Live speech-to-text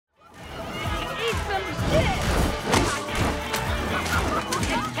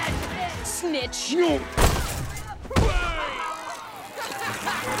bitch!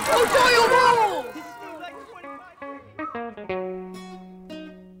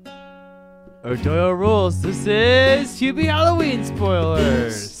 O'Doyle rules. This is Hubie Halloween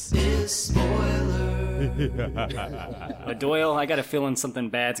spoilers. Doyle, I got a feeling something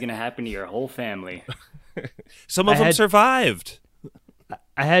bad's gonna happen to your whole family. Some of them survived.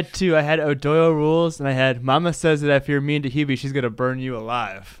 I had two. I had O'Doyle rules, and I had Mama says that if you're mean to Hubie, she's gonna burn you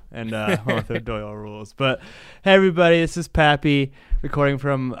alive. And went with O'Doyle rules. But hey, everybody, this is Pappy recording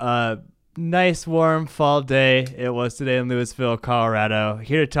from a nice warm fall day. It was today in Louisville, Colorado.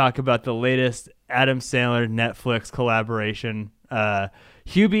 Here to talk about the latest Adam Sandler Netflix collaboration,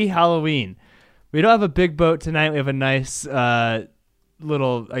 Hubie Halloween. We don't have a big boat tonight. We have a nice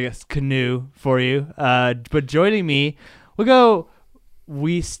little, I guess, canoe for you. But joining me, we'll go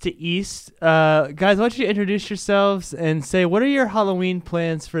west to east. Guys, why don't you introduce yourselves and say, what are your Halloween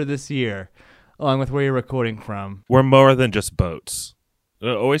plans for this year, along with where you're recording from? We're more than just boats.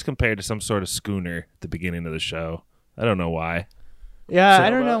 Always compared to some sort of schooner at the beginning of the show. I don't know why. Yeah, I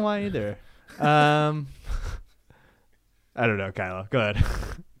don't know why either. I don't know, Kylo. Go ahead.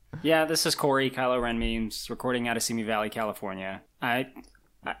 Yeah, this is Corey, Kylo Ren Memes, recording out of Simi Valley, California. I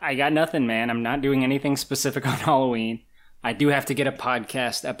got nothing, man. I'm not doing anything specific on Halloween. I do have to get a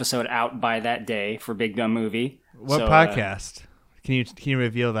podcast episode out by that day for Big Dumb Movie. What podcast? Can you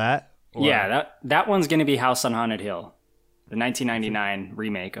reveal that? Or? Yeah, that one's going to be House on Haunted Hill, the 1999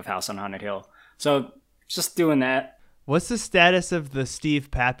 remake of House on Haunted Hill. So just doing that. What's the status of the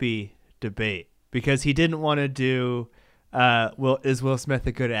Steve Pappy debate? Because he didn't want to do is Will Smith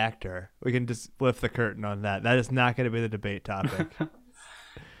a good actor? We can just lift the curtain on that. That is not going to be the debate topic.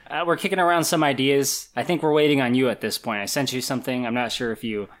 We're kicking around some ideas. I think we're waiting on you at this point. I sent you something. I'm not sure if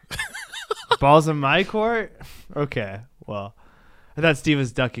you... Balls in my court? Okay, well, I thought Steve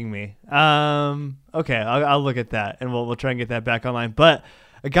was ducking me. Okay, I'll look at that, and we'll try and get that back online. But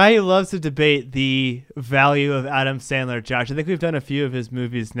a guy who loves to debate the value of Adam Sandler, Josh. I think we've done a few of his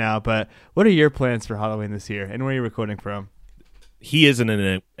movies now, but what are your plans for Halloween this year, and where are you recording from? He is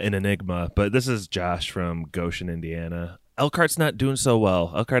an enigma, but this is Josh from Goshen, Indiana. Elkhart's not doing so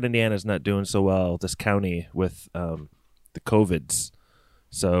well. Elkhart, Indiana's not doing so well, this county, with the COVIDs.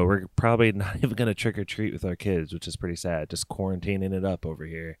 So we're probably not even going to trick-or-treat with our kids, which is pretty sad. Just quarantining it up over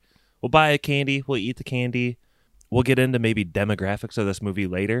here. We'll buy a candy. We'll eat the candy. We'll get into maybe demographics of this movie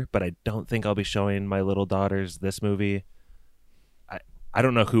later, but I don't think I'll be showing my little daughters this movie. I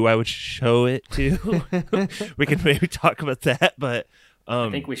don't know who I would show it to. We can maybe talk about that, but... I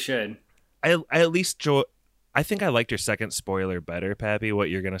think we should. I at least... I think I liked your second spoiler better, Pappy, what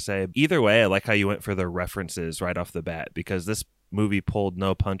you're going to say. Either way, I like how you went for the references right off the bat, because this movie pulled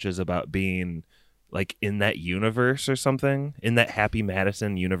no punches about being like in that universe or something, in that Happy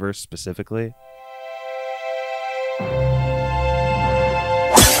Madison universe specifically.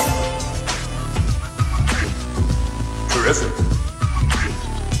 Terrific.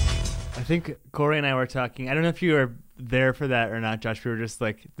 I think Corey and I were talking. I don't know if you were there for that or not, Josh. We were just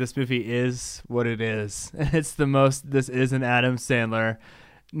like, this movie is what it is. It's the most. This is an Adam Sandler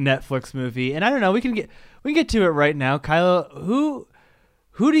Netflix movie, and I don't know. We can get to it right now. Kylo,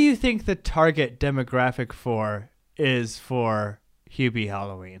 who do you think the target demographic is for Hubie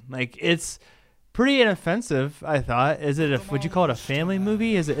Halloween? Like, it's pretty inoffensive. I thought. Would you call it a family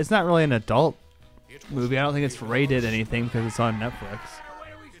movie? It's not really an adult movie. I don't think it's rated anything because it's on Netflix.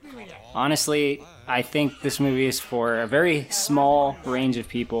 Honestly, I think this movie is for a very small range of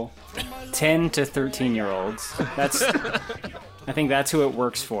people, 10 to 13-year-olds. I think that's who it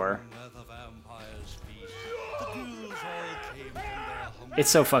works for. It's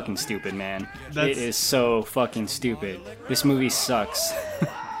so fucking stupid, man. It is so fucking stupid. This movie sucks.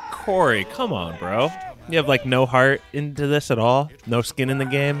 Corey, come on, bro. You have like no heart into this at all? No skin in the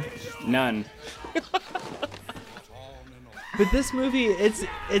game? None. But this movie, it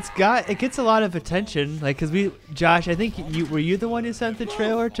gets a lot of attention, like, because Josh, I think were you the one who sent the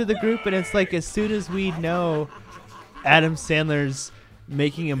trailer to the group? And it's like, as soon as we know Adam Sandler's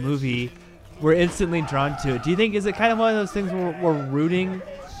making a movie, we're instantly drawn to it. Do you think, is it kind of one of those things where we're rooting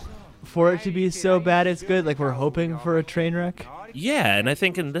for it to be so bad it's good, like we're hoping for a train wreck? Yeah, and I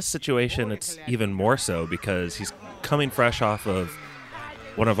think in this situation it's even more so because he's coming fresh off of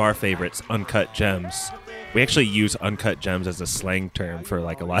one of our favorites, Uncut Gems. We actually use Uncut Gems as a slang term for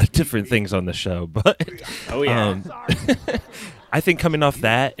like a lot of different things on the show, but oh yeah. I think coming off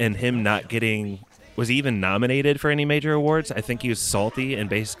that and him not was he even nominated for any major awards? I think he was salty and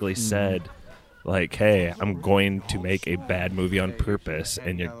basically said, like, hey, I'm going to make a bad movie on purpose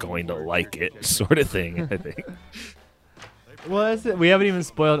and you're going to like it, sort of thing, I think. Well, we haven't even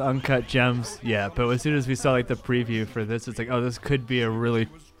spoiled Uncut Gems yet, but as soon as we saw like the preview for this, it's like, oh, this could be a really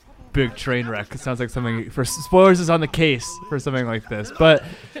big train wreck. It sounds like something for spoilers is on the case for something like this. But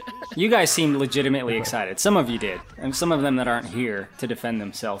you guys seemed legitimately excited. Some of you did, and some of them that aren't here to defend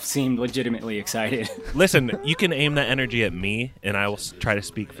themselves seemed legitimately excited. Listen, you can aim that energy at me, and I will try to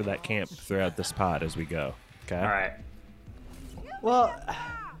speak for that camp throughout this pod as we go. Okay. All right. Well,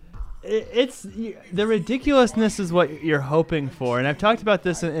 it's the ridiculousness is what you're hoping for, and I've talked about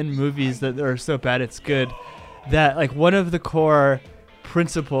this in movies that are so bad it's good. That like one of the core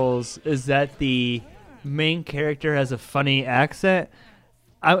principles is that the main character has a funny accent.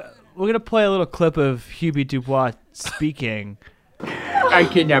 We're gonna play a little clip of Hubie Dubois speaking. I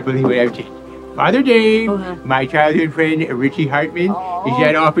cannot believe what I've seen. Father Dave, my childhood friend Richie Hartman, is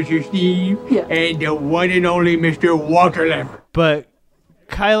that Officer Steve, and the one and only Mr. Walter Lambert. But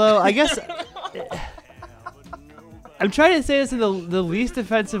Kylo, I guess I'm trying to say this in the least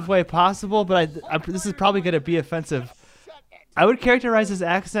offensive way possible, but this is probably going to be offensive. I would characterize his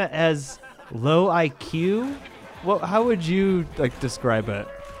accent as low IQ. How would you describe it?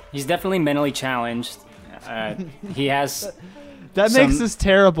 He's definitely mentally challenged. He has. That makes this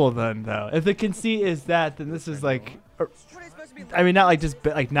terrible, then, though. If the conceit is that, then this is not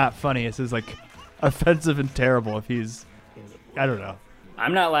not funny. This is offensive and terrible. If he's, I don't know.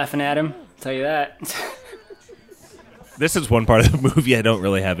 I'm not laughing at him. I'll tell you that. This is one part of the movie I don't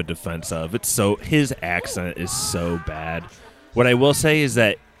really have a defense of. His accent is so bad. What I will say is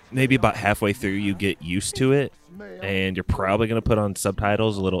that maybe about halfway through you get used to it, and you're probably going to put on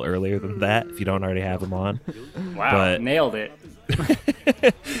subtitles a little earlier than that if you don't already have them on. Wow, nailed it.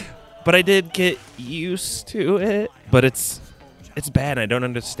 But I did get used to it. But it's bad. I don't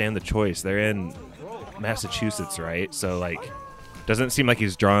understand the choice. They're in Massachusetts, right? So doesn't seem like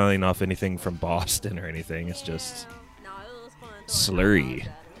he's drawing off anything from Boston or anything. It's just slurry.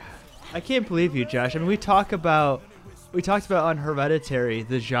 I can't believe you, Josh. I mean, we talked about on Hereditary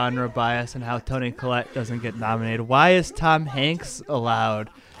the genre bias and how Toni Collette doesn't get nominated. Why is Tom Hanks allowed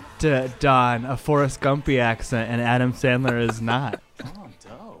to don a Forrest Gumpy accent and Adam Sandler is not?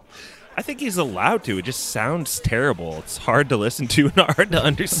 I think he's allowed to. It just sounds terrible. It's hard to listen to and hard to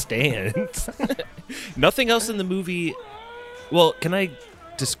understand. Nothing else in the movie. Well, can I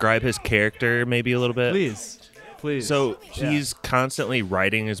describe his character maybe a little bit? Please. So he's constantly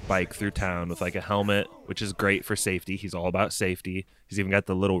riding his bike through town with a helmet, which is great for safety. He's all about safety. He's even got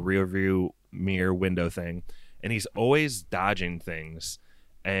the little rear view mirror window thing. And he's always dodging things.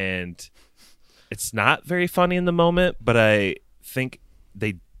 And it's not very funny in the moment, but I think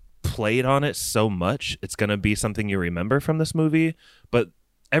they played on it so much, it's going to be something you remember from this movie. But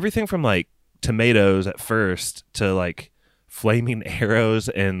everything from tomatoes at first to flaming arrows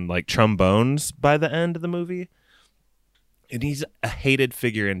and trombones by the end of the movie. And he's a hated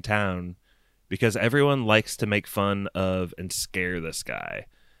figure in town because everyone likes to make fun of and scare this guy.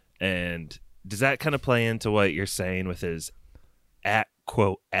 And does that kind of play into what you're saying with his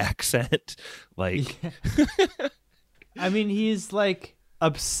quote accent? I mean, he's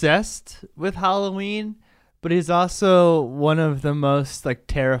obsessed with Halloween, but he's also one of the most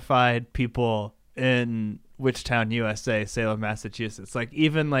terrified people in Witchtown, USA, Salem, Massachusetts.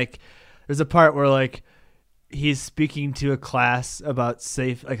 Even there's a part where he's speaking to a class about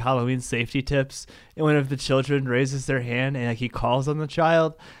Halloween safety tips, and one of the children raises their hand and he calls on the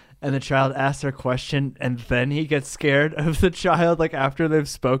child, and the child asks their question, and then he gets scared of the child after they've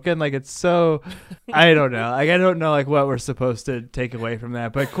spoken. It's so, I don't know. I don't know what we're supposed to take away from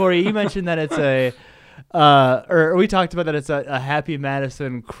that. But Corey, you mentioned that it's or we talked about that it's a Happy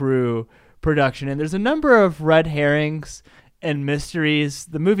Madison crew production, and there's a number of red herrings and mysteries.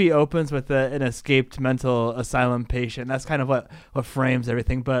 The movie opens with an escaped mental asylum patient. That's kind of what frames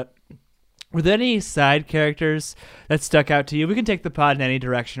everything. But were there any side characters that stuck out to you? We can take the pod in any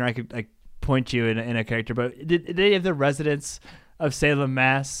direction, or I could point you in a character. But did any of the residents of Salem,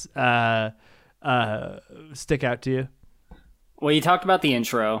 Mass, stick out to you? Well, you talked about the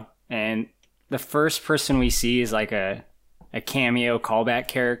intro, and the first person we see is a cameo callback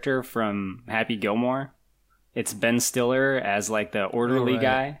character from Happy Gilmore. It's Ben Stiller as the orderly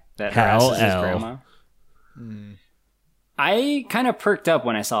guy that harasses his grandma. I kind of perked up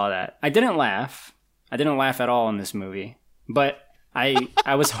when I saw that. I didn't laugh. I didn't laugh at all in this movie, but I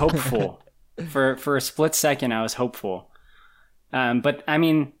was hopeful. For a split second, I was hopeful. But I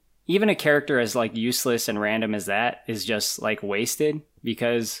mean, even a character as useless and random as that is just wasted,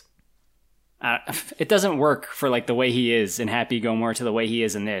 because it doesn't work for the way he is in Happy Gilmore to the way he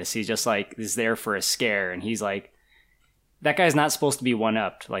is in this. He's just is there for a scare, and he's that guy's not supposed to be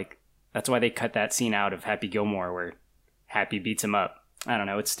one-upped. That's why they cut that scene out of Happy Gilmore where Happy beats him up. I don't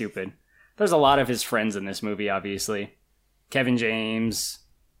know, it's stupid. There's a lot of his friends in this movie, obviously. Kevin James,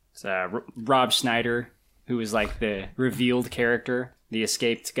 Rob Schneider, who is like the revealed character, the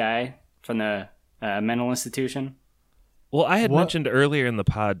escaped guy from the mental institution. Well, I had mentioned earlier in the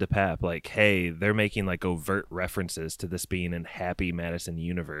pod to Pap, like, hey, they're making like overt references to this being in Happy Madison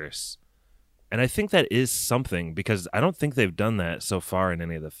universe. And I think that is something, because I don't think they've done that so far in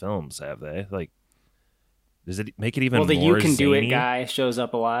any of the films, have they? Like, does it make it even more Well, the You Can Do It zany? guy shows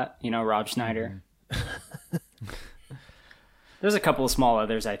up a lot, Rob Schneider. There's a couple of small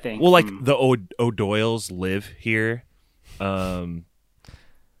others, I think. Well, like the O'Doyles live here. They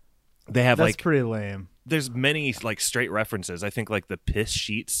have That's like pretty lame. there's many like straight references. I think like the piss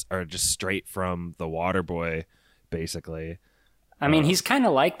sheets are just straight from the Waterboy, basically. I mean, he's kind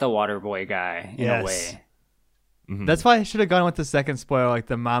of like the Waterboy guy in a way. Mm-hmm. That's why I should have gone with the second spoiler, like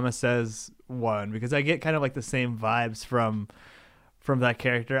the Mama Says one, because I get kind of like the same vibes from that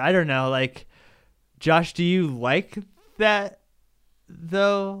character. I don't know, like, Josh, do you like that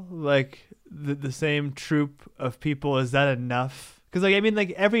though? Like the same troop of people, is that enough? Because like, I mean,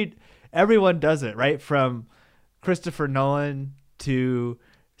 like everyone does it, right? From Christopher Nolan to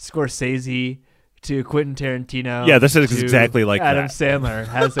Scorsese to Quentin Tarantino. Yeah, this is to exactly like Adam that. Sandler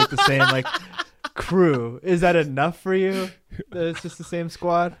has like the same like crew. Is that enough for you? That it's just the same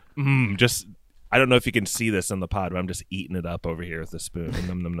squad? Just I don't know if you can see this on the pod, but I'm just eating it up over here with a spoon.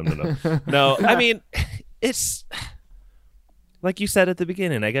 Nom, nom, nom, nom, nom. No, I mean, it's like you said at the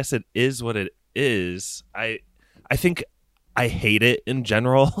beginning. I guess it is what it is. I think I hate it in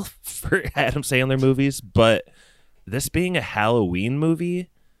general for Adam Sandler movies, but this being a Halloween movie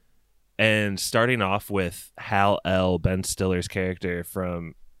and starting off with Hal L., Ben Stiller's character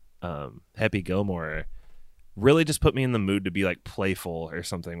from Happy Gilmore, really just put me in the mood to be like playful or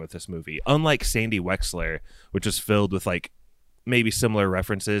something with this movie. Unlike Sandy Wexler, which is filled with like maybe similar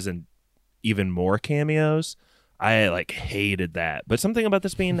references and even more cameos, I like hated that. But something about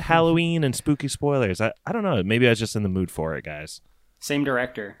this being Halloween and spooky spoilers, I don't know. Maybe I was just in the mood for it, guys. Same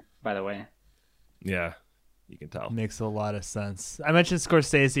director, by the way. Yeah, you can tell. Makes a lot of sense. I mentioned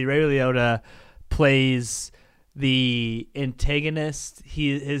Scorsese. Ray Liotta plays the antagonist.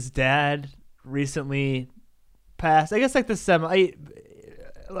 His dad recently passed. I guess like the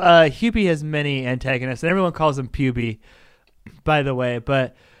Hubie has many antagonists, and everyone calls him Puby, by the way.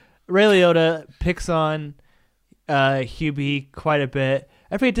 But Ray Liotta picks on Hubie quite a bit.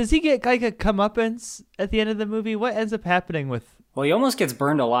 I forget, does he get like a comeuppance at the end of the movie? What ends up happening with? Well, he almost gets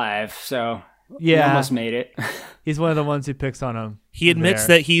burned alive, so Yeah, he almost made it. He's one of the ones who picks on him. He admits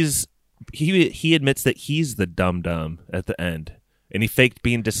that he admits that he's the dum-dum at the end, and he faked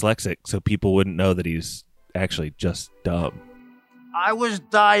being dyslexic so people wouldn't know that he's actually just dumb. I was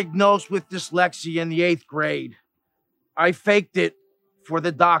diagnosed with dyslexia in the 8th grade. I faked it for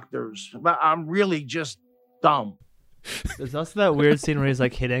the doctors, but I'm really just dumb. There's also that weird scene where he's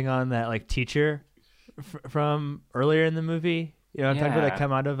like hitting on that like teacher from earlier in the movie. You know, I'm talking about that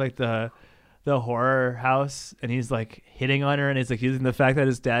come out of like the horror house, and he's like hitting on her, and he's like using the fact that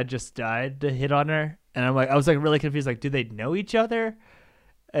his dad just died to hit on her. And I was like really confused. Like, do they know each other?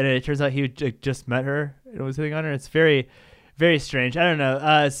 And it turns out he just met her and was hitting on her. It's very, very strange. I don't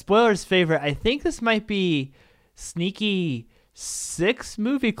know. Spoilers favorite. I think this might be Sneaky 6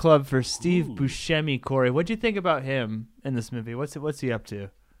 movie club for Steve Buscemi. Corey, what'd you think about him in this movie? What's he up to?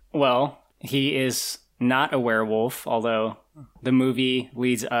 Well, he is not a werewolf, although the movie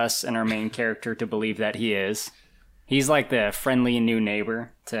leads us and our main character to believe that he is. He's like the friendly new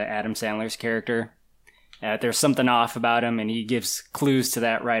neighbor to Adam Sandler's character. There's something off about him, and he gives clues to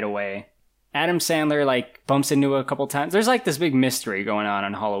that right away. Adam Sandler like bumps into a couple times. There's like this big mystery going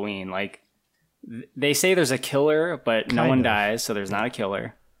on Halloween. Like they say there's a killer, but no one dies, so there's not a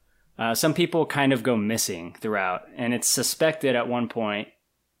killer. Some people kind of go missing throughout, and it's suspected at one point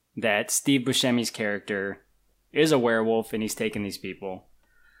that Steve Buscemi's character is a werewolf, and he's taking these people.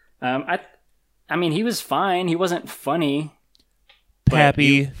 I mean, he was fine. He wasn't funny.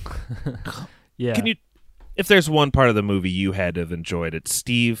 Pappy, Yeah. can you? If there's one part of the movie you had to have enjoyed, it's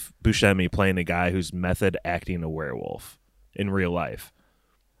Steve Buscemi playing a guy who's method acting a werewolf in real life.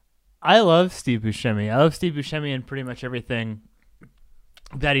 I love Steve Buscemi. I love Steve Buscemi in pretty much everything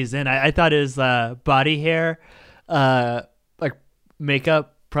that he's in. I thought his body hair, like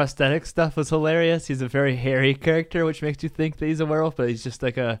makeup, prosthetic stuff was hilarious. He's a very hairy character, which makes you think that he's a werewolf, but he's just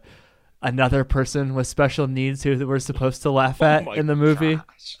like another person with special needs who we're supposed to laugh at in the movie.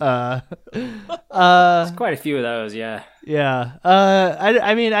 There's quite a few of those, yeah. Yeah.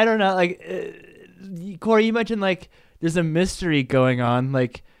 I mean, I don't know. Like, Corey, you mentioned like there's a mystery going on.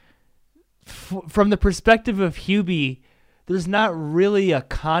 Like, from the perspective of Hubie, there's not really a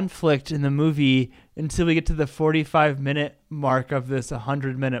conflict in the movie until we get to the 45-minute mark of this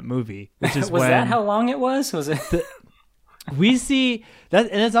 100-minute movie, which is was that how long it was? Was it? We see that,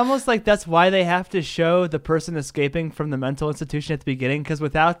 and it's almost like that's why they have to show the person escaping from the mental institution at the beginning, because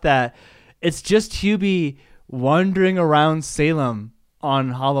without that, it's just Hubie wandering around Salem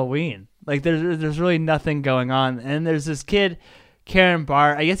on Halloween. Like there's really nothing going on, and there's this kid, Karen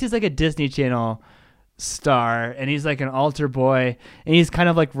Barr. I guess he's like a Disney Channel star, and he's like an altar boy, and he's kind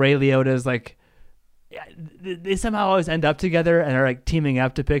of like Ray Liotta's like. They somehow always end up together and are like teaming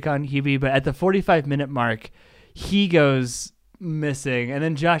up to pick on Hubie, but at the 45-minute mark, he goes missing. And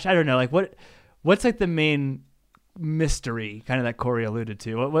then Josh, I don't know, like what's like the main mystery kind of that Corey alluded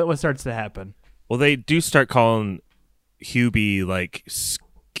to? What starts to happen? Well, they do start calling Hubie like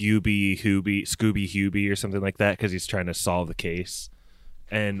Scooby Hubie or something like that because he's trying to solve the case.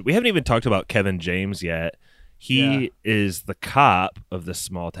 And we haven't even talked about Kevin James yet. He is the cop of this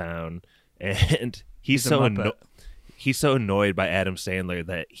small town, and he's so annoyed by Adam Sandler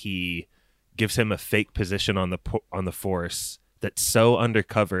that he gives him a fake position on the force that's so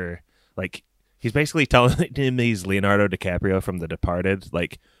undercover. Like he's basically telling him he's Leonardo DiCaprio from The Departed.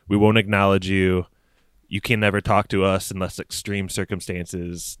 Like, we won't acknowledge you. You can never talk to us unless extreme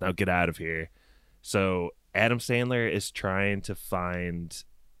circumstances. Now get out of here. So Adam Sandler is trying to find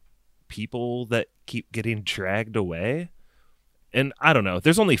people that keep getting dragged away. And I don't know.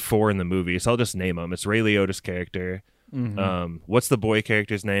 There's only 4 in the movie, so I'll just name them. It's Ray Liotta's character. Mm-hmm. What's the boy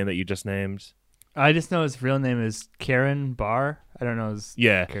character's name that you just named? I just know his real name is Karen Barr. I don't know his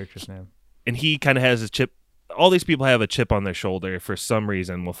character's name. And he kind of has a chip. All these people have a chip on their shoulder for some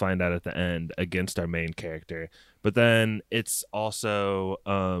reason. We'll find out at the end against our main character. But then it's also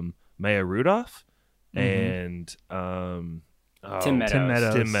Maya Rudolph and Tim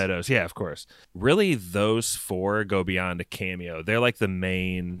Meadows. Tim Meadows. Yeah, of course. Really, those 4 go beyond a cameo. They're like the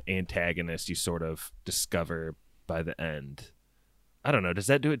main antagonist you sort of discover by the end. I don't know. Does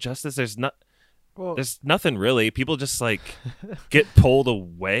that do it justice? There's nothing really. People just like get pulled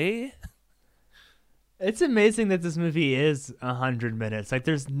away. It's amazing that this movie is 100 minutes. Like,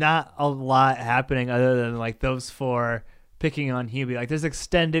 there's not a lot happening other than like those 4 picking on Hubie. Like, there's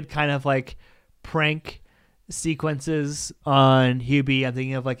extended kind of like prank sequences on Hubie. I'm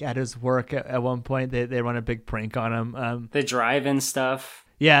thinking of like at his work at one point they run a big prank on him. The drive-in stuff.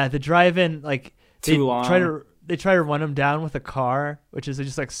 Yeah, the drive-in, like too long. They try to run him down with a car, which is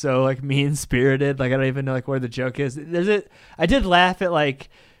just like so like mean-spirited. Like, I don't even know like where the joke is. I did laugh at like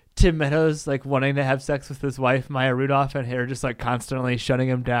Tim Meadows like wanting to have sex with his wife Maya Rudolph, and her just like constantly shutting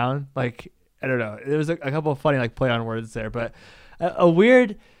him down. Like, I don't know. There was a couple of funny like play on words there, but a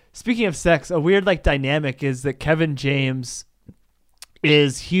weird. Speaking of sex, a weird like dynamic is that Kevin James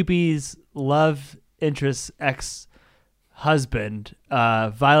is Hubie's love interest ex-husband,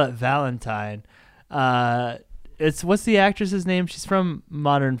 Violet Valentine. What's the actress's name? She's from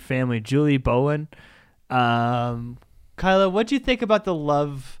Modern Family, Julie Bowen. Kyla, what do you think about the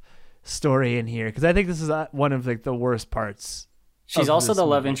love story in here? Because I think this is one of like the worst parts. She's also the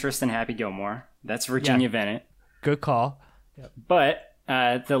love interest in Happy Gilmore. That's Virginia Bennett. Good call. Yep. But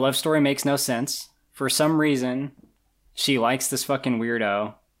the love story makes no sense. For some reason, she likes this fucking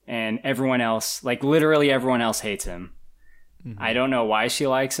weirdo, and everyone else, like literally everyone else, hates him. Mm-hmm. I don't know why she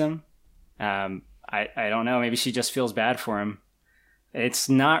likes him. I don't know. Maybe she just feels bad for him. It's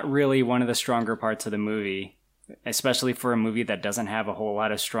not really one of the stronger parts of the movie, especially for a movie that doesn't have a whole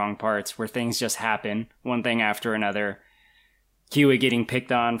lot of strong parts, where things just happen, one thing after another. Huey getting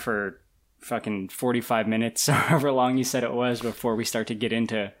picked on for fucking 45 minutes, however long you said it was, before we start to get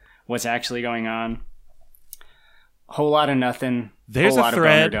into what's actually going on. Whole lot of nothing. There's whole lot a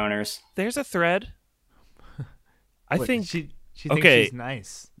thread. Of donors. There's a thread. I think she thinks she's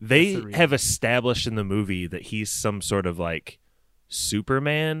nice. They have established in the movie that he's some sort of like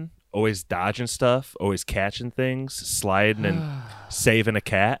Superman, always dodging stuff, always catching things, sliding and saving a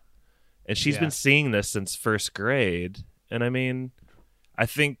cat. And she's been seeing this since first grade. And I mean, I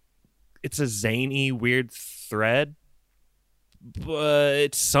think it's a zany, weird thread, but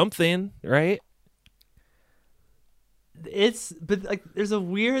it's something, right? But like, there's a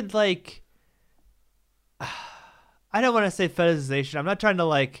weird, like, I don't want to say fetishization. I'm not trying to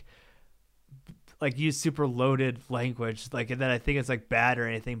like use super loaded language, like, and that I think it's like bad or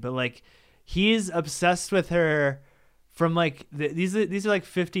anything, but like, he's obsessed with her from like, these are like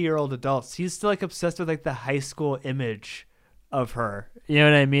 50-year-old adults. He's still like obsessed with like the high school image of her. You know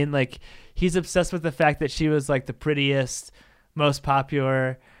what I mean? Like, he's obsessed with the fact that she was like the prettiest, most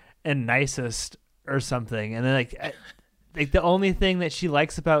popular, and nicest or something. And then like the only thing that she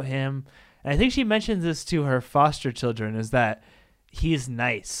likes about him And I think she mentions this to her foster children, is that he's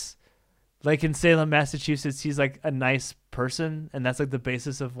nice. Like in Salem, Massachusetts, he's like a nice person, and that's like the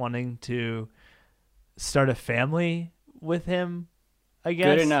basis of wanting to start a family with him, I guess.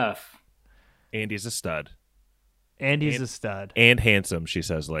 Good enough. Andy's a stud. Andy's a stud. And handsome, she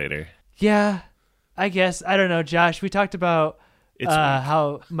says later. Yeah, I guess. I don't know, Josh. We talked about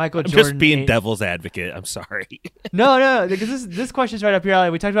how Michael I'm Jordan... just being devil's advocate. I'm sorry. No, because this question's right up your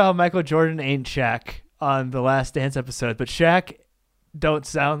alley. We talked about how Michael Jordan ain't Shaq on the Last Dance episode, but Shaq ain't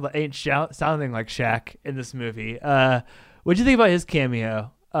sounding like Shaq in this movie. What'd you think about his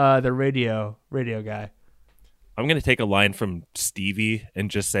cameo? The radio guy. I'm going to take a line from Stevie and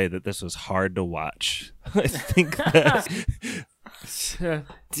just say that this was hard to watch. I think that...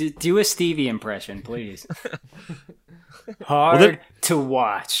 Do a Stevie impression, please. Hard to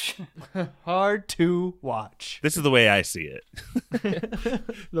watch. Hard to watch. This is the way I see it.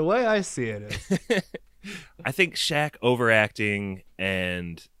 The way I see it is. I think Shaq overacting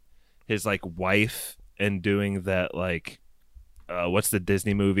and his like wife and doing that like what's the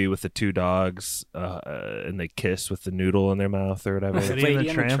Disney movie with the two dogs and they kiss with the noodle in their mouth or whatever. Lady and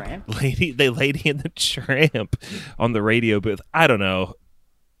the Tramp. Lady and the Tramp on the radio booth. I don't know.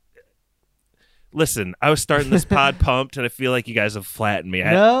 Listen, I was starting this pod pumped and I feel like you guys have flattened me.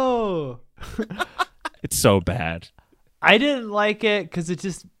 No. It's so bad. I didn't like it because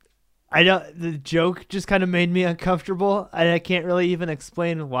the joke just kind of made me uncomfortable. I can't really even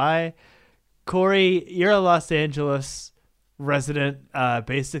explain why. Corey, you're a Los Angeles resident,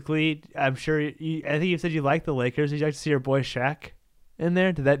 basically. I'm sure I think you said you like the Lakers. Did you like to see your boy Shaq in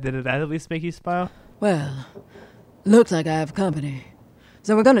there? Did that at least make you smile? Well, looks like I have company.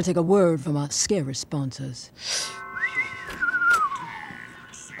 So we're going to take a word from our scary sponsors.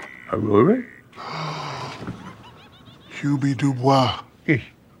 Aurora? Hubie Dubois. Yes.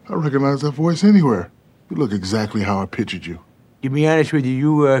 I recognize that voice anywhere. You look exactly how I pictured you. To be honest with you,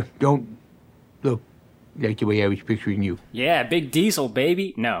 you don't look like the way I was picturing you. Yeah, Big Diesel,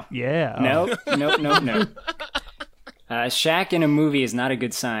 baby. No. Yeah. No. Shaq in a movie is not a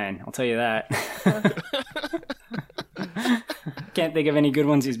good sign. I'll tell you that. Can't think of any good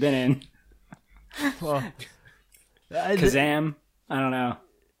ones he's been in. Well, Kazam. I don't know.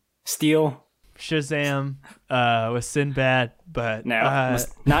 Steel. Shazam with Sinbad, but No, let's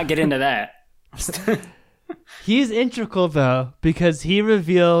not get into that. He's integral though because he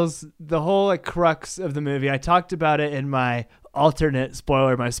reveals the whole like crux of the movie. I talked about it in my alternate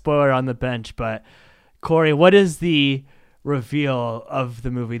spoiler, my spoiler on the bench. But Corey, what is the reveal of the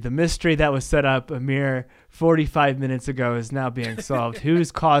movie? The mystery that was set up a mere 45 minutes ago is now being solved.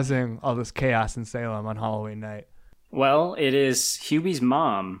 Who's causing all this chaos in Salem on Halloween night? Well, it is Hubie's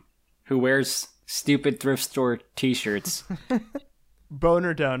mom who wears stupid thrift store t-shirts.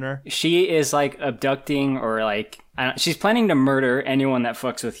 Boner donor. She is like abducting or like she's planning to murder anyone that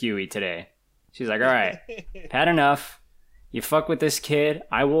fucks with Huey today. She's like, all right, had enough. You fuck with this kid,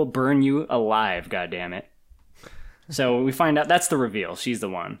 I will burn you alive, goddammit. So we find out that's the reveal. She's the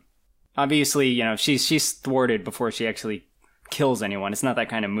one. Obviously, you know, she's thwarted before she actually kills anyone. It's not that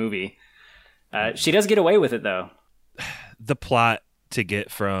kind of movie. She does get away with it though. The plot to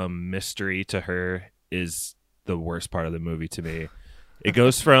get from mystery to her is the worst part of the movie to me. It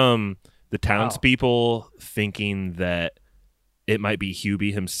goes from the townspeople thinking that it might be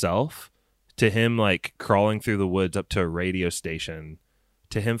Hubie himself to him like crawling through the woods up to a radio station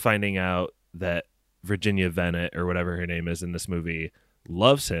to him finding out that Virginia Venet or whatever her name is in this movie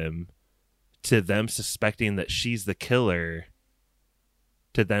loves him to them suspecting that she's the killer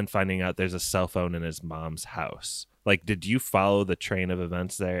to then finding out there's a cell phone in his mom's house. Like, did you follow the train of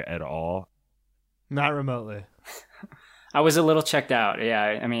events there at all? Not remotely. I was a little checked out. Yeah,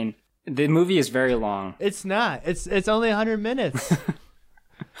 I mean, the movie is very long. It's not. It's only 100 minutes.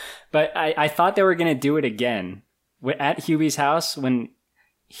 But I thought they were going to do it again. At Hubie's house, when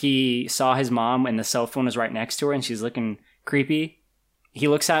he saw his mom and the cell phone is right next to her and she's looking creepy, he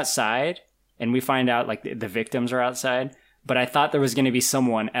looks outside and we find out like the victims are outside. But I thought there was going to be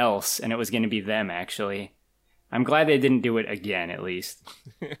someone else and it was going to be them, actually. I'm glad they didn't do it again, at least.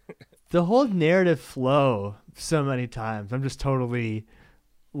 The whole narrative flow so many times, I'm just totally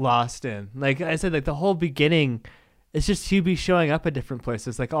lost in. Like I said, like the whole beginning, it's just Hubie showing up at different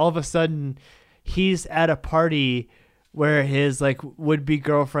places. Like all of a sudden, he's at a party where his like would-be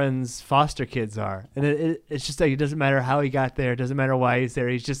girlfriend's foster kids are, and it's just like it doesn't matter how he got there, it doesn't matter why he's there.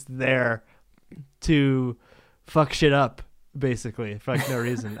 He's just there to fuck shit up, basically, for like no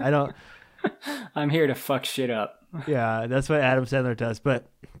reason. I'm here to fuck shit up. Yeah, that's what Adam Sandler does. But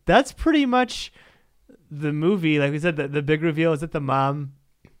that's pretty much the movie. Like we said, the big reveal is that the mom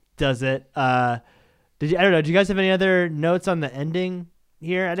does it. I don't know. Do you guys have any other notes on the ending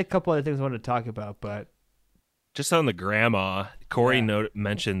here? I had a couple other things I wanted to talk about, but just on the grandma, Corey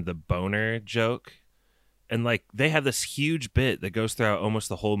mentioned the boner joke, and like they have this huge bit that goes throughout almost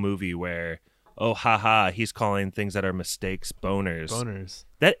the whole movie where, oh, haha, he's calling things that are mistakes boners. Boners.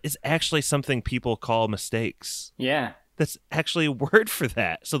 That is actually something people call mistakes. Yeah. That's actually a word for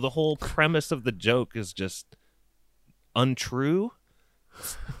that. So the whole premise of the joke is just untrue.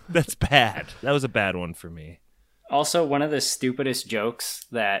 That's bad. That was a bad one for me. Also, one of the stupidest jokes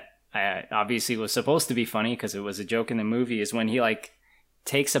that obviously was supposed to be funny because it was a joke in the movie is when he like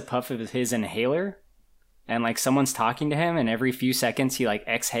takes a puff of his inhaler and like someone's talking to him and every few seconds he like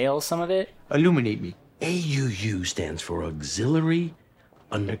exhales some of it. Illuminate me. AUU stands for Auxiliary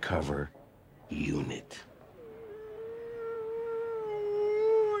Undercover Unit.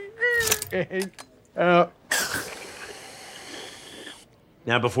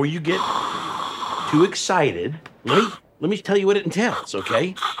 Now, before you get too excited, let me tell you what it entails,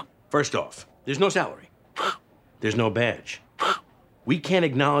 okay? First off, there's no salary. There's no badge. We can't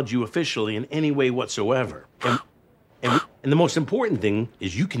acknowledge you officially in any way whatsoever. And the most important thing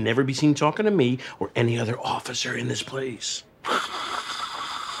is you can never be seen talking to me or any other officer in this place.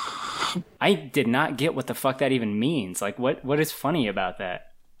 I did not get what the fuck that even means. Like, what is funny about that?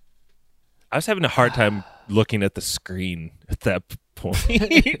 I was having a hard time looking at the screen at that point.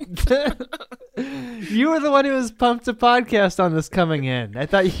 You were the one who was pumped to podcast on this coming in. I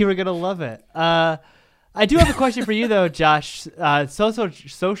thought you were going to love it. I do have a question for you, though, Josh.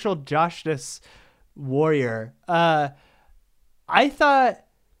 Social justice warrior. I thought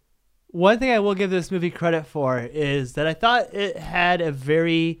one thing I will give this movie credit for is that I thought it had a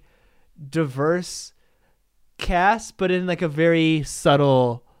very diverse cast, but in like a very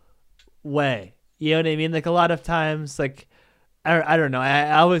subtle way. You know what I mean? Like a lot of times, like I don't know.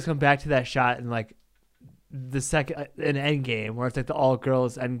 I always come back to that shot in like the second in Endgame where it's like the all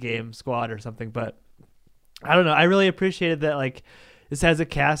girls Endgame squad or something. But I don't know. I really appreciated that. Like this has a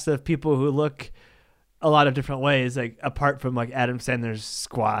cast of people who look a lot of different ways. Like apart from like Adam Sandler's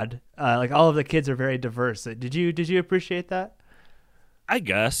squad, like all of the kids are very diverse. Did you appreciate that? I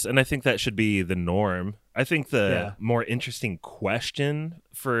guess, and I think that should be the norm. I think the more interesting question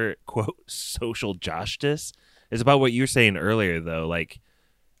for, quote, social justice is about what you were saying earlier, though. Like,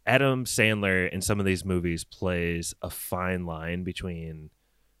 Adam Sandler in some of these movies plays a fine line between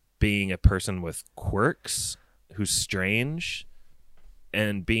being a person with quirks who's strange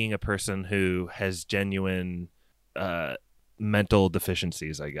and being a person who has genuine mental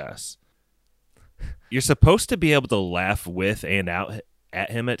deficiencies, I guess. You're supposed to be able to laugh with and out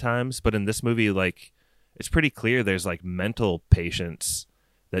at him at times, but in this movie, like, it's pretty clear there's like mental patients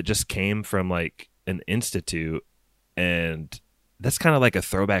that just came from like an institute, and that's kind of like a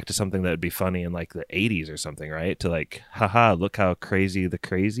throwback to something that would be funny in like the 80s or something, right? To like, haha, look how crazy the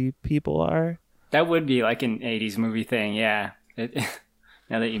crazy people are. That would be like an 80s movie thing, yeah.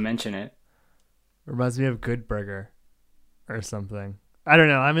 Now that you mention it. Reminds me of Good Burger or something. I don't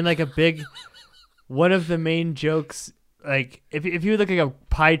know. I mean, like a big one of the main jokes, like if you look at a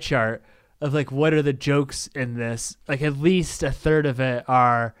pie chart of like what are the jokes in this, like at least a third of it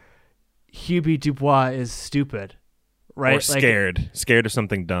are Hubie Dubois is stupid, right? Or scared of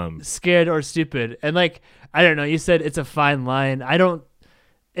something dumb, scared or stupid. And like I don't know, you said it's a fine line. I don't,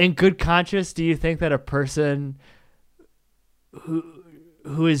 in good conscience, do you think that a person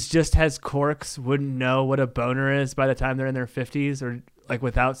who is just has quirks wouldn't know what a boner is by the time they're in their 50s, or like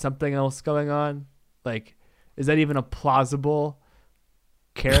without something else going on? Like, is that even a plausible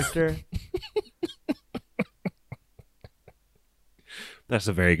character? That's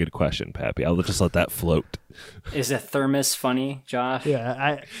a very good question, Pappy. I'll just let that float. Is a thermos funny, Josh?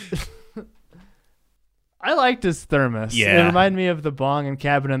 Yeah, I liked his thermos. Yeah. It reminded me of the Bong and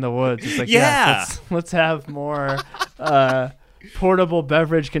Cabin in the Woods. It's like, yeah, let's have more portable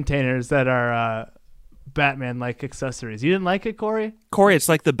beverage containers that are Batman-like accessories. You didn't like it, Corey? Corey, it's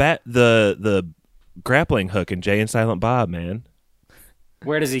like the grappling hook in Jay and Silent Bob, man.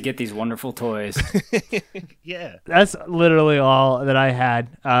 Where does he get these wonderful toys? Yeah. That's literally all that I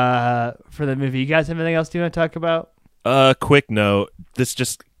had for the movie. You guys have anything else you want to talk about? Quick note. This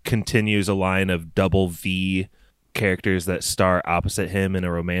just continues a line of double V characters that star opposite him in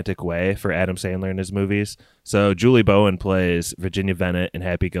a romantic way for Adam Sandler in his movies. So Julie Bowen plays Virginia Bennett in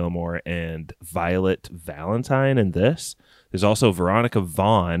Happy Gilmore and Violet Valentine in this. There's also Veronica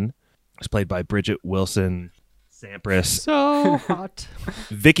Vaughn, who's played by Bridget Wilson Sampras. So hot.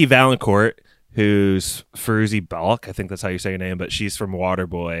 Vicky Valancourt who's Feruzi Balk. I think that's how you say her name, but she's from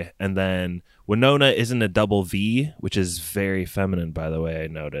Waterboy. And then Winona isn't a double V, which is very feminine, by the way, I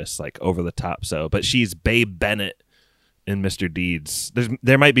noticed, like over the top so. But she's Babe Bennett in Mr. Deeds.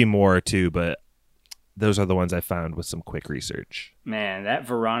 There might be more too, but those are the ones I found with some quick research. Man, that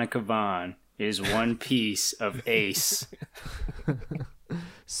Veronica Vaughn is one piece of ace.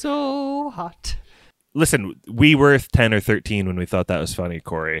 So hot. Listen, we were 10 or 13 when we thought that was funny,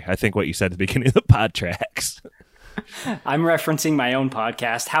 Corey. I think what you said at the beginning of the pod tracks. I'm referencing my own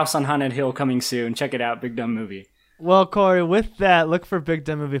podcast, House on Haunted Hill, coming soon. Check it out, Big Dumb Movie. Well, Corey, with that, look for Big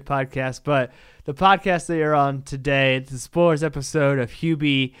Dumb Movie Podcast. But the podcast that you're on today, it's the spoilers episode of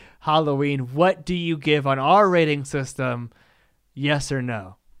Hubie Halloween. What do you give on our rating system? Yes or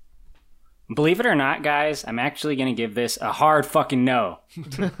no? Believe it or not, guys, I'm actually going to give this a hard fucking no.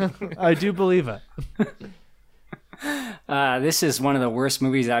 I do believe it. This is one of the worst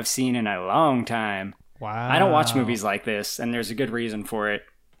movies I've seen in a long time. Wow. I don't watch movies like this, and there's a good reason for it.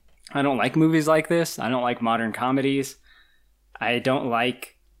 I don't like movies like this. I don't like modern comedies. I don't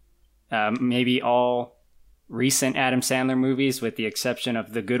like maybe all recent Adam Sandler movies, with the exception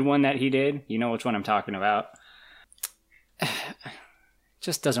of the good one that he did. You know which one I'm talking about.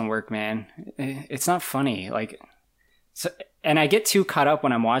 Just doesn't work, man. It's not funny. And I get too caught up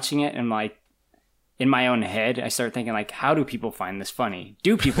when I'm watching it, and like in my own head, I start thinking like, how do people find this funny?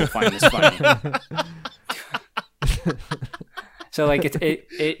 Do people find this funny? So like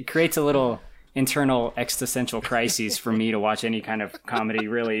it creates a little internal existential crises for me to watch any kind of comedy,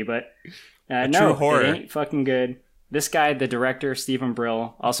 really. But no, horror. It ain't fucking good. This guy, the director, Stephen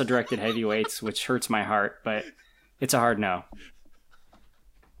Brill, also directed Heavyweights, which hurts my heart, but it's a hard no.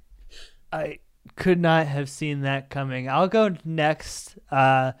 I could not have seen that coming. I'll go next.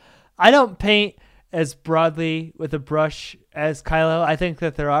 I don't paint as broadly with a brush as Kylo. I think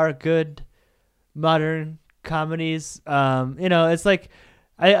that there are good modern comedies. It's like,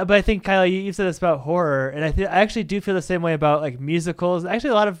 but I think Kylo, you've said this about horror, and I actually do feel the same way about like musicals.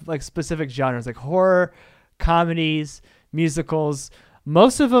 Actually, a lot of like specific genres, like horror, comedies, musicals.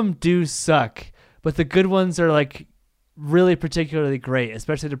 Most of them do suck, but the good ones are like really particularly great,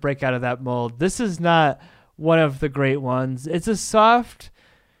 especially to break out of that mold. This is not one of the great ones. It's a soft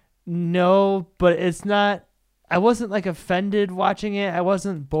no, but it's not, I wasn't like offended watching it. I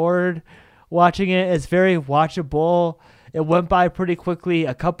wasn't bored watching it. It's very watchable. It went by pretty quickly.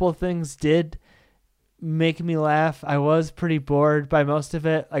 A couple of things did make me laugh. I was pretty bored by most of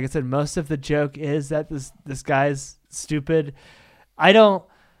it. Like I said, most of the joke is that this guy's stupid. I don't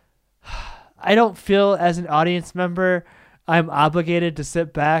feel as an audience member I'm obligated to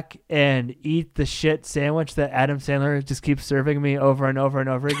sit back and eat the shit sandwich that Adam Sandler just keeps serving me over and over and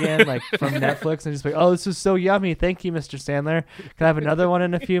over again, like from Netflix, and just like, oh, this is so yummy. Thank you, Mr. Sandler. Can I have another one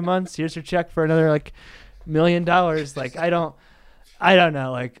in a few months? Here's your check for another like $1 million. Like, I don't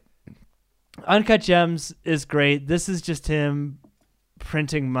know. Like, Uncut Gems is great. This is just him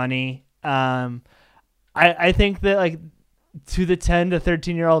printing money. I think that like, to the 10 to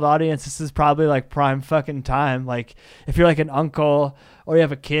 13-year-old audience, this is probably like prime fucking time. Like if you're like an uncle or you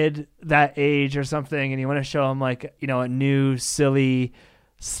have a kid that age or something and you want to show them like, a new, silly,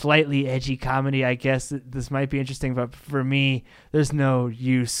 slightly edgy comedy, I guess this might be interesting. But for me, there's no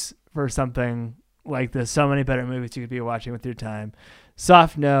use for something like this. So many better movies you could be watching with your time.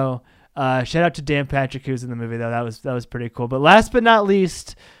 Soft no. Shout out to Dan Patrick, who's in the movie though. That was pretty cool. But last but not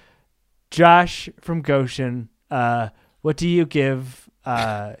least, Josh from Goshen. What do you give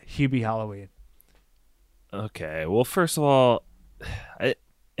Hubie Halloween? Okay, well, first of all, it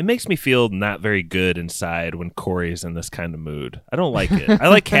makes me feel not very good inside when Corey's in this kind of mood. I don't like it. I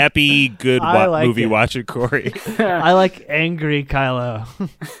like happy, good movie watching Corey. I like angry Kylo.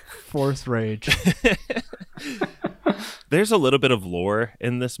 Force rage. There's a little bit of lore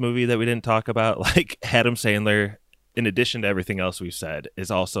in this movie that we didn't talk about. Like Adam Sandler, in addition to everything else we've said, is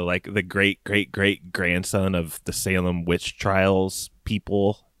also like the great grandson of the Salem witch trials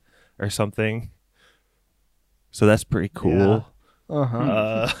people or something. So that's pretty cool.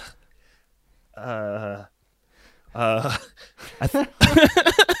 Yeah.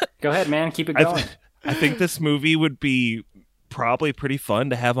 Go ahead, man. Keep it going. I think this movie would be probably pretty fun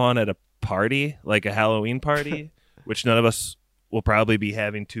to have on at a party, like a Halloween party, which none of us will probably be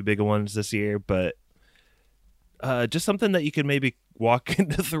having too big of ones this year, but just something that you can maybe walk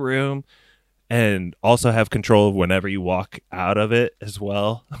into the room and also have control of whenever you walk out of it as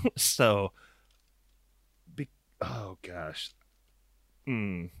well. So, oh gosh.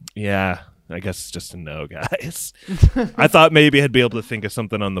 Yeah, I guess it's just a no, guys. I thought maybe I'd be able to think of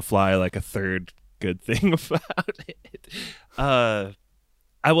something on the fly, like a third good thing about it.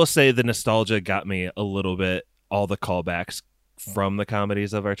 I will say the nostalgia got me a little bit, all the callbacks from the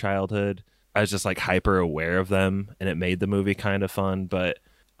comedies of our childhood. I was just like hyper aware of them, and it made the movie kind of fun. But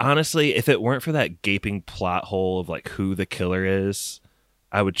honestly, if it weren't for that gaping plot hole of like who the killer is,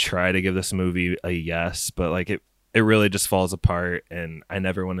 I would try to give this movie a yes. But like it really just falls apart, and I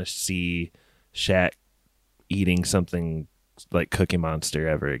never want to see Shaq eating something like Cookie Monster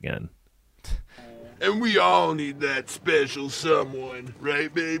ever again. And we all need that special someone,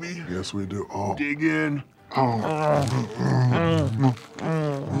 right, baby? Yes, we do. Oh. Dig in.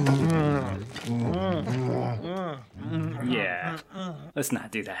 Yeah. Let's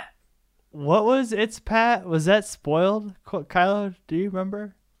not do that. What was It's Pat? Was that spoiled? Kylo, do you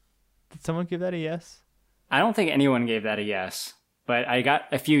remember? Did someone give that a yes? I don't think anyone gave that a yes, but I got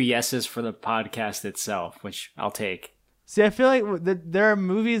a few yeses for the podcast itself, which I'll take. See, I feel like there are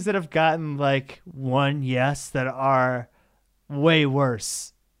movies that have gotten like one yes that are way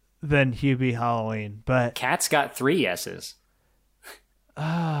worse than Hubie Halloween, but Cats got 3 yeses.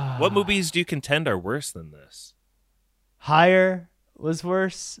 What movies do you contend are worse than this? Higher was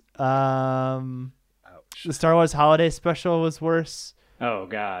worse. The Star Wars Holiday Special was worse. Oh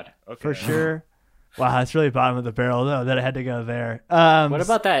God, for sure. Wow, it's really bottom of the barrel though that I had to go there. What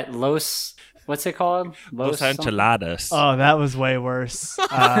about that Los? What's it called? Los Enchiladas. Oh, that was way worse.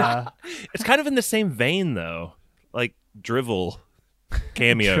 It's kind of in the same vein though, like drivel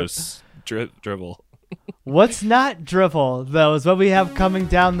cameos. Drivel. What's not drivel, though, is what we have coming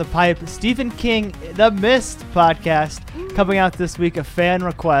down the pipe. Stephen King, The Mist podcast, coming out this week, a fan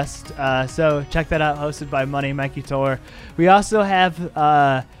request. So check that out, hosted by Money Mikey Toller. We also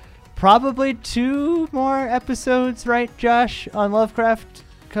have probably 2 more episodes, right, Josh, on Lovecraft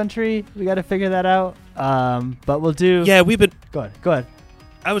Country? We got to figure that out. But we'll do... Yeah, we've been... Go ahead.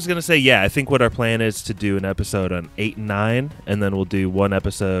 I was going to say, yeah, I think what our plan is to do an episode on 8 and 9, and then we'll do one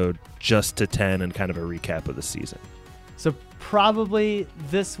episode just to 10 and kind of a recap of the season. So probably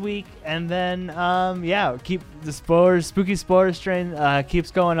this week, and then, keep the spooky spoilers train keeps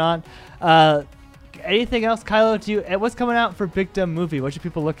going on. Anything else, Kylo? What's coming out for Big Dumb Movie? What should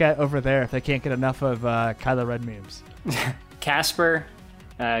people look at over there if they can't get enough of Kylo Ren memes? Casper,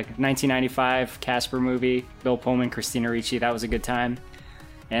 1995 Casper movie. Bill Pullman, Christina Ricci. That was a good time.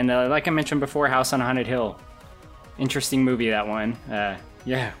 And like I mentioned before, House on Haunted Hill. Interesting movie, that one.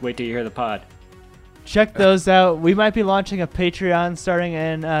 Wait till you hear the pod. Check those out. We might be launching a Patreon starting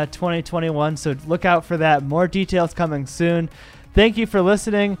in 2021, so look out for that. More details coming soon. Thank you for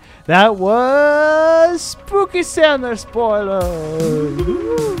listening. That was Spooky Sandler Spoilers.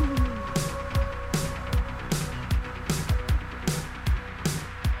 Woo.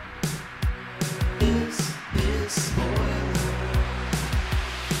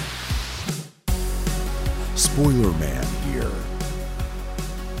 Spoiler Man here.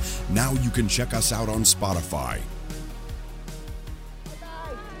 Now you can check us out on Spotify.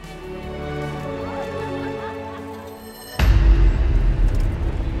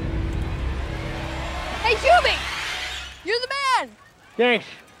 Hey, Hubie! You're the man! Thanks.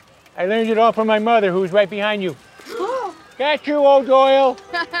 I learned it all from my mother, who's right behind you. Got you, Old Doyle.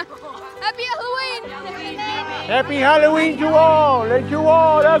 Happy Halloween! Happy Halloween to all, and to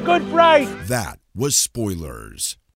all a good fright. That was Spoilers.